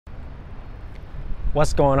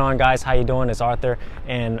What's going on, guys? How you doing? It's Arthur,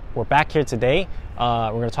 and we're back here today.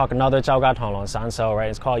 We're going to talk another Chow Ga Mantis, right?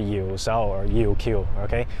 It's called YiuSau or YiuQ,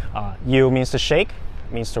 okay? Yu means to shake,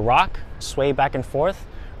 means to rock, sway back and forth,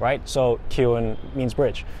 right? So Q means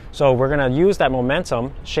bridge. So we're going to use that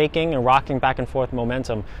momentum, shaking and rocking back and forth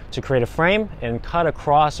momentum, to create a frame and cut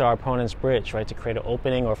across our opponent's bridge, right? To create an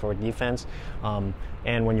opening or for defense.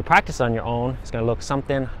 And when you practice on your own, it's going to look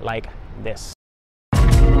something like this.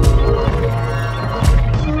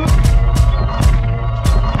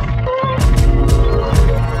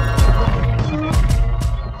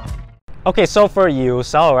 Okay, so for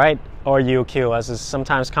YiuSau, right, or YiuQ as is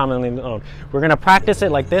sometimes commonly known, we're going to practice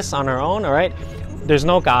it like this on our own, all right? There's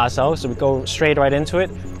no YiuSau, so we go straight right into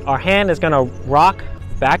it. Our hand is going to rock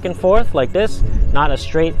back and forth like this, not a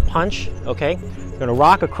straight punch, okay? We're going to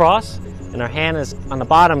rock across, and our hand is on the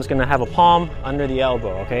bottom is going to have a palm under the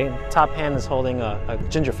elbow, okay? Top hand is holding a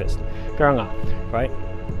ginger fist, right?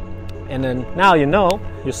 And then now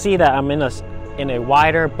you'll see that I'm in a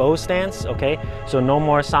wider bow stance, okay? So no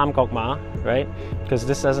more Sam Gok Ma, right? Because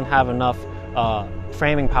this doesn't have enough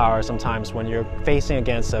framing power sometimes when you're facing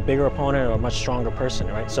against a bigger opponent or a much stronger person,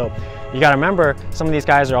 right? So you gotta remember, some of these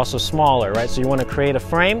guys are also smaller, right? So you wanna create a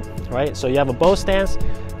frame, right? So you have a bow stance,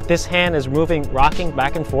 this hand is rocking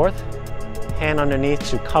back and forth, hand underneath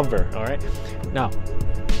to cover, all right? Now,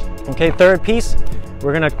 okay, third piece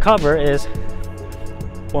we're gonna cover is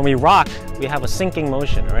when we rock, we have a sinking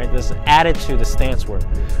motion, right? This is added to the stance work.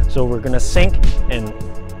 So we're gonna sink and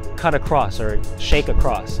cut across or shake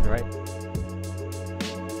across, right?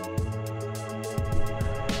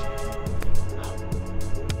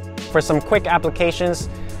 For some quick applications,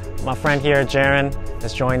 my friend here, Jeran,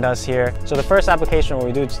 has joined us here. So the first application when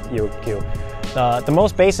we do YiuQ, the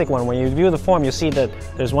most basic one, when you view the form, you see that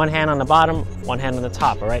there's one hand on the bottom, one hand on the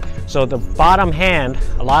top, all right? So the bottom hand,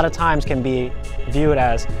 a lot of times can be viewed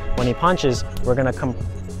as, when he punches, we're gonna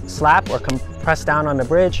slap or press down on the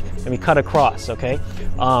bridge and we cut across, okay?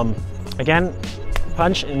 Again,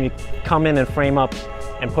 punch and we come in and frame up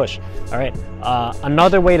and push, all right?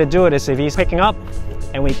 Another way to do it is if he's picking up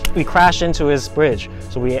and we crash into his bridge.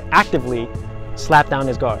 So we actively slap down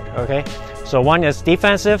his guard, okay? So one is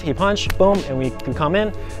defensive, he punched, boom, and we can come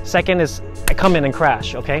in. Second is I come in and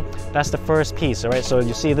crash, okay? That's the first piece, all right? So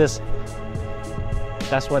you see this,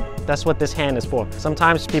 that's what this hand is for.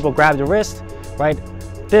 Sometimes people grab the wrist, right?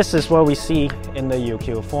 This is what we see in the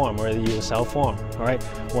YiuQ form or the YiuSau form, all right?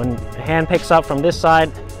 When the hand picks up from this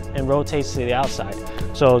side and rotates to the outside.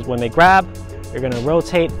 So when they grab, you're gonna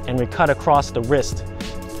rotate and we cut across the wrist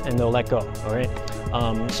and they'll let go, all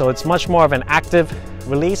right? So it's much more of an active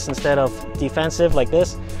release instead of defensive like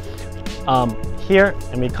this. Here,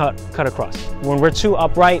 and we cut across. When we're too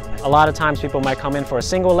upright, a lot of times people might come in for a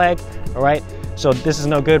single leg, all right? So this is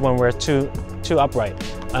no good when we're too upright.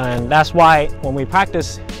 And that's why when we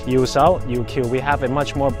practice YiuSau, YiuQ, we have a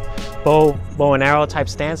much more bow and arrow type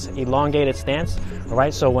stance, elongated stance, all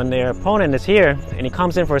right? So when their opponent is here and he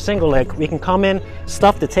comes in for a single leg, we can come in,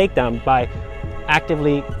 stuff the takedown by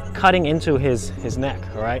actively cutting into his neck,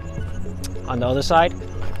 all right? On the other side,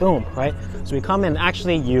 boom, right? So we come in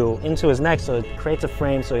actually into his neck, so it creates a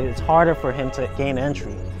frame, so it's harder for him to gain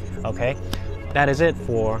entry, okay? That is it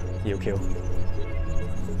for YiuQ.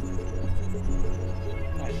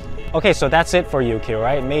 Okay, so that's it for YiuQ,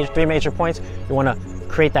 right? Three major points. You want to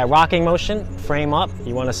create that rocking motion, frame up,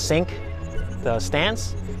 you want to sink the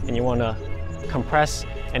stance, and you want to compress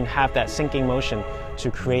and have that sinking motion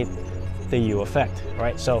to create the Yu effect,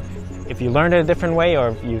 right? So if you learned it a different way or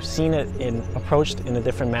if you've seen it approached in a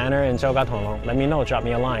different manner in Chow Ga Mantis, let me know, drop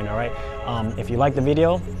me a line, all right? If you like the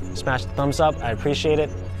video, smash the thumbs up, I appreciate it,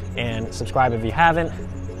 and subscribe if you haven't,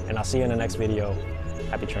 and I'll see you in the next video.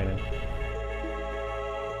 Happy training.